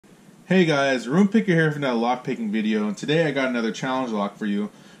Hey guys, RoonPicker here for another lock picking video, and today I got another challenge lock for you.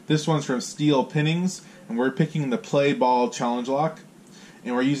 This one's from Steel Pinnings, and we're picking the Play Ball challenge lock,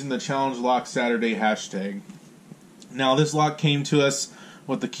 and we're using the challenge lock Saturday hashtag. Now this lock came to us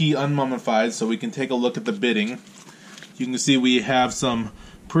with the key unmummified, so we can take a look at the bidding. You can see we have some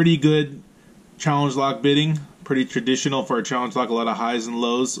pretty good challenge lock bidding, pretty traditional for a challenge lock, a lot of highs and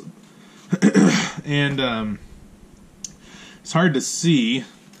lows. And it's hard to see,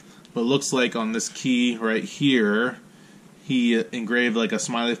 but looks like on this key right here, he engraved like a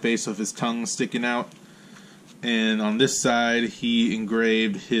smiley face with his tongue sticking out. And on this side, he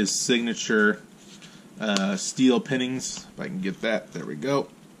engraved his signature Steel Pinnings. If I can get that, there we go.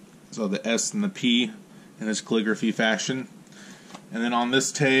 So the S and the P in his calligraphy fashion. And then on this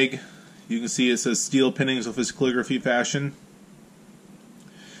tag, you can see it says Steel Pinnings with his calligraphy fashion.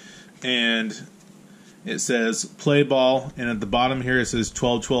 And it says play ball, and at the bottom here it says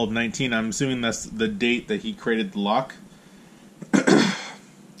 12/12/19. I'm assuming that's the date that he created the lock.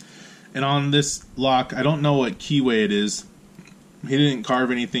 And on this lock, I don't know what keyway it is. He didn't carve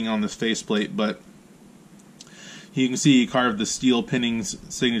anything on this faceplate, but you can see he carved the Steel Pinnings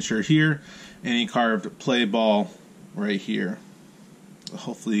signature here, and he carved play ball right here.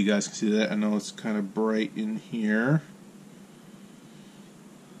 Hopefully you guys can see that. I know it's kind of bright in here.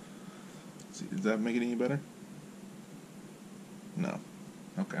 Does that make it any better? No.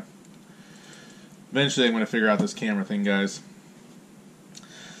 Okay. Eventually I'm going to figure out this camera thing, guys.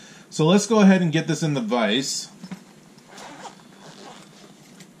 So let's go ahead and get this in the vise.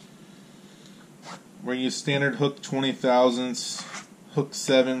 We're going to use standard hook 20 thousandths, hook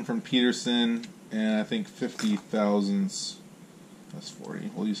 7 from Peterson, and I think 50 thousandths. That's 40.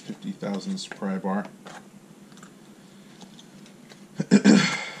 We'll use 50 thousandths pry bar.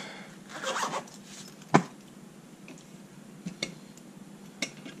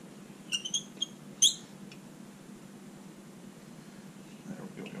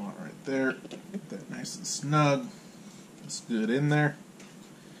 There, get that nice and snug. It's good in there.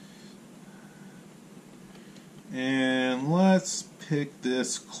 And let's pick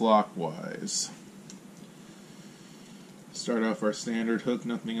this clockwise. Start off our standard hook,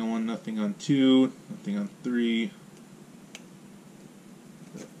 nothing on 1, nothing on 2, nothing on 3.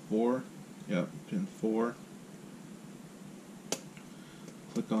 4. Yep, pin 4.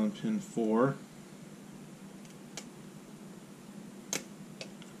 Click on pin 4.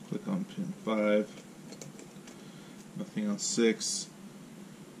 Click on pin 5. Nothing on 6.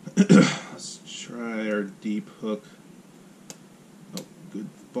 Let's try our deep hook. Oh, good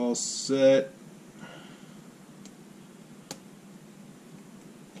false set.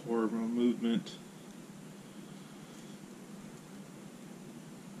 Poor movement.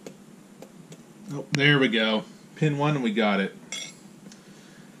 Oh, there we go. Pin 1 and we got it.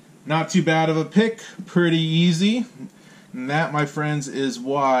 Not too bad of a pick. Pretty easy. And that, my friends, is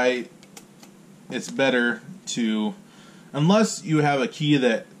why it's better to, unless you have a key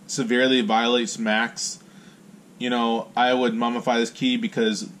that severely violates max, you know, I would mummify this key,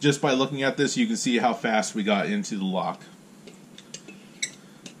 because just by looking at this, you can see how fast we got into the lock.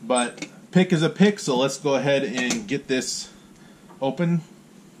 But pick is a pick, so let's go ahead and get this open.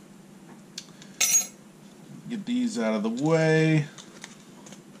 Get these out of the way.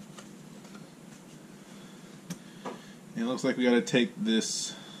 And it looks like we got to take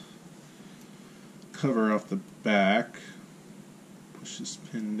this cover off the back. Push this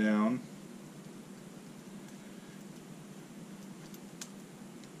pin down.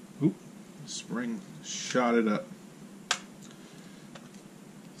 Oop, spring shot it up.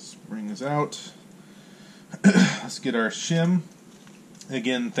 Spring is out. Let's get our shim.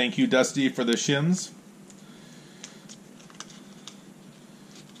 Again, thank you, Dusty, for the shims.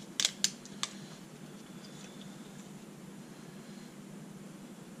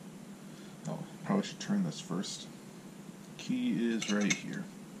 Probably should turn this first. Key is right here.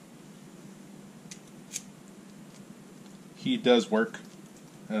 Key does work.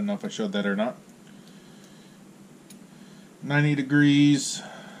 I don't know if I showed that or not. 90 degrees.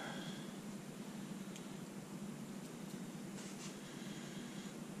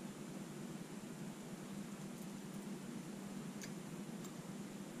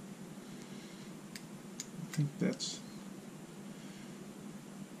 I think that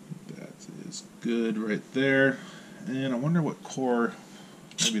is good right there. And I wonder what core,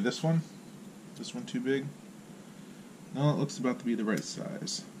 maybe this one? This one too big? No, it looks about to be the right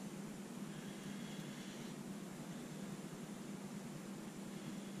size.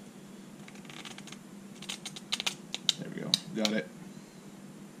 There we go, got it.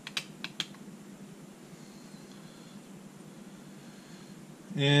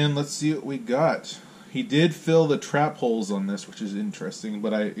 And let's see what we got. He did fill the trap holes on this, which is interesting,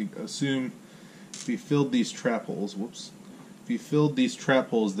 but I assume if he filled these trap holes, if he filled these trap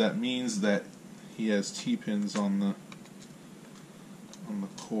holes, that means that he has T-pins on the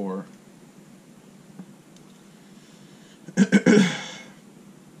core.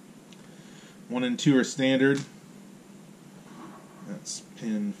 1 and 2 are standard. That's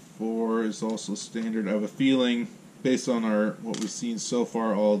pin 4 is also standard. I have a feeling, based on what we've seen so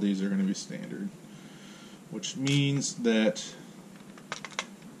far, all of these are going to be standard. Which means that,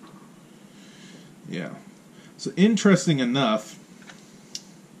 yeah. So interesting enough.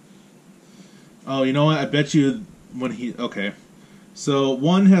 Oh, you know what? I bet you okay. So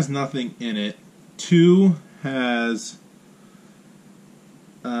 1 has nothing in it. 2 has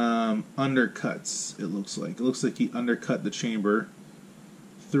undercuts. It looks like he undercut the chamber.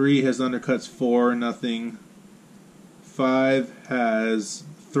 3 has undercuts. 4 nothing. 5 has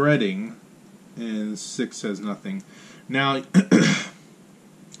threading, and 6 has nothing. Now,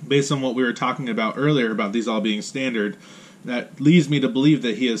 based on what we were talking about earlier about these all being standard, that leads me to believe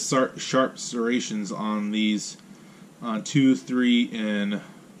that he has sharp serrations on these 2, 3, and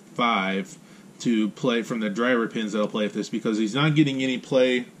 5 to play from the driver pins that'll play with this, because he's not getting any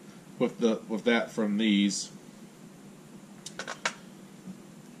play with that from these.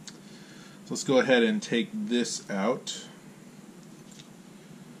 So let's go ahead and take this out.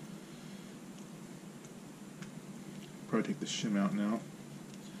 Probably take the shim out now.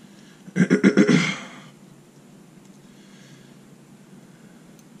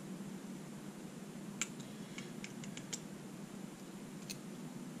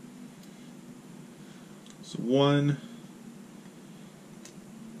 So 1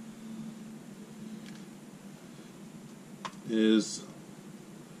 is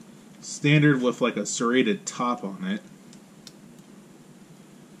standard with like a serrated top on it.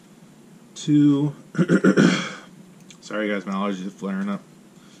 2 sorry guys, my allergies are flaring up.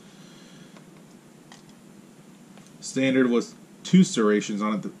 Standard with 2 serrations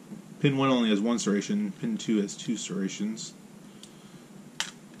on it. Pin 1 only has 1 serration, pin 2 has 2 serrations.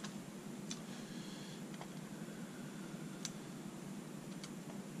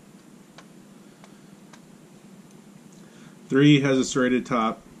 Three has a serrated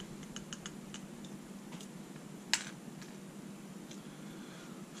top.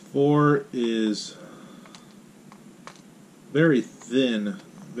 4 is very thin,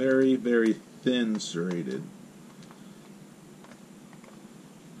 very, very thin serrated.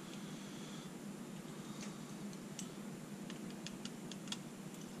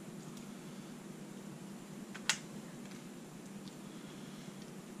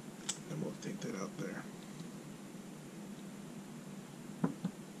 And we'll take that out there.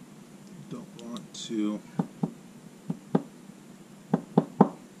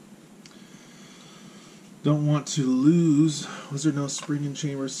 Don't want to lose. Was there no spring in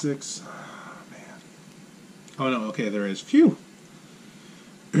chamber 6? Oh, man. Oh no, okay, there is. Phew!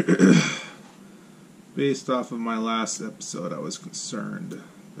 Based off of my last episode, I was concerned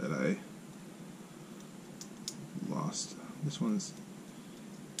that I lost. This one's,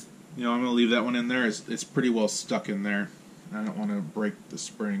 I'm going to leave that one in there. It's pretty well stuck in there. I don't want to break the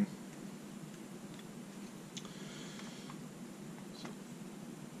spring.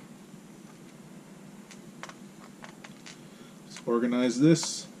 Let's organize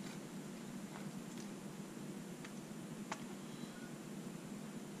this.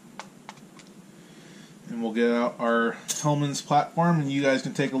 And we'll get out our Hellman's platform, and you guys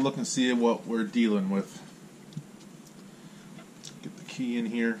can take a look and see what we're dealing with. Get the key in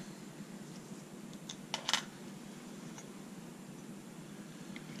here.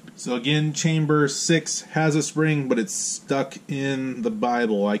 So again, chamber 6 has a spring, but it's stuck in the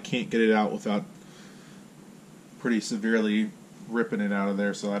Bible. I can't get it out without pretty severely ripping it out of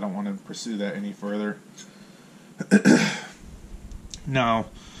there, so I don't want to pursue that any further. Now,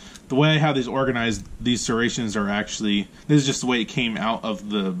 the way I have these organized, these serrations are actually, this is just the way it came out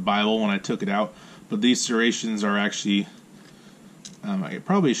of the Bible when I took it out, but these serrations are actually, I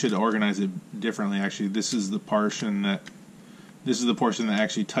probably should organize it differently actually. This is the portion that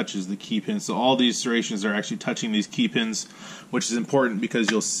actually touches the key pins. So all these serrations are actually touching these key pins, which is important because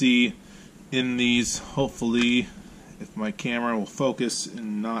you'll see in these, hopefully, if my camera will focus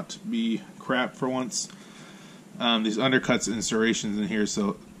and not be crap for once, these undercuts and serrations in here.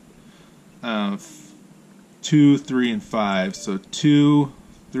 So 2, 3, and 5. So 2,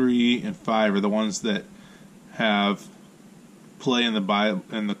 3, and 5 are the ones that have play in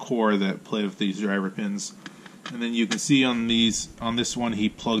the core that play with these driver pins. And then you can see on this one, he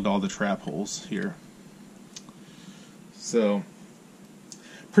plugged all the trap holes here. So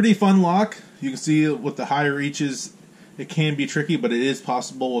Pretty fun lock. You can see with the higher reaches, it can be tricky, but it is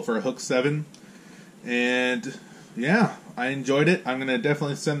possible for a hook 7. And yeah, I enjoyed it. I'm going to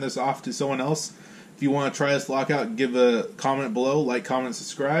definitely send this off to someone else. If you want to try this lock out, give a comment below, like, comment,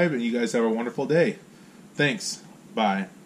 subscribe, and you guys have a wonderful day. Thanks. Bye.